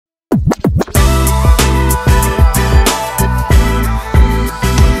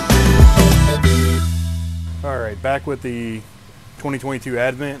back with the 2022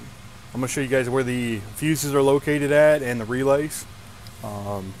 Advent. I'm going to show you guys where the fuses are located at and the relays.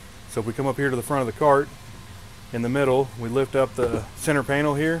 So if we come up here to the front of the cart, in the middle, we lift up the center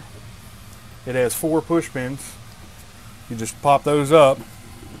panel here. It has 4 push pins. You just pop those up,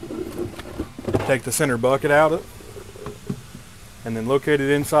 take the center bucket out of it, and then located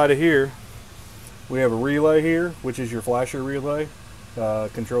inside of here, we have a relay here, which is your flasher relay.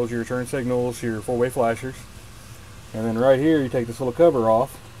 Controls your turn signals, your 4-way flashers. And then right here, you take this little cover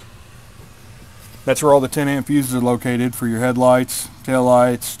off. That's where all the 10 amp fuses are located for your headlights, tail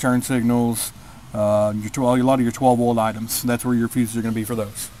lights, turn signals, a lot of your 12 volt items. That's where your fuses are going to be for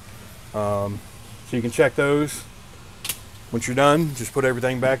those. So you can check those. Once you're done, just put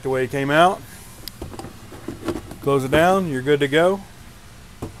everything back the way it came out. Close it down, you're good to go.